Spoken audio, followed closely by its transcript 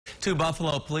Two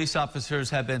Buffalo police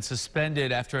officers have been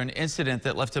suspended after an incident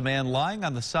that left a man lying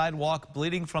on the sidewalk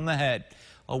bleeding from the head.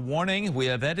 A warning, we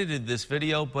have edited this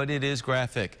video, but it is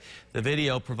graphic. The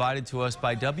video provided to us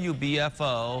by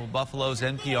WBFO, Buffalo's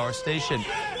NPR station.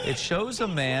 It shows a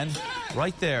man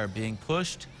right there being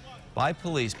pushed by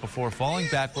police before falling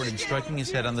backward and striking his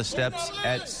head on the steps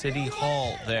at City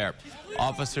Hall there.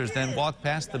 Officers then walked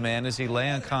past the man as he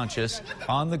lay unconscious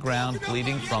on the ground,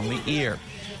 bleeding from the ear.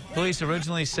 Police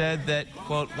originally said that,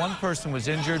 quote, one person was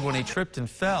injured when he tripped and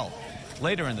fell.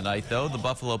 Later in the night, though, the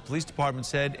Buffalo Police Department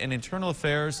said an internal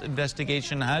affairs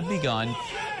investigation had begun,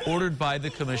 ordered by the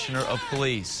Commissioner of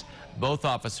Police. Both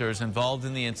officers involved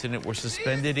in the incident were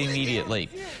suspended immediately.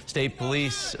 State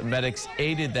police medics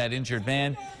aided that injured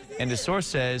man, and a source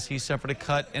says he suffered a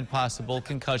cut and possible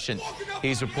concussion.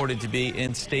 He's reported to be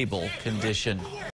in stable condition.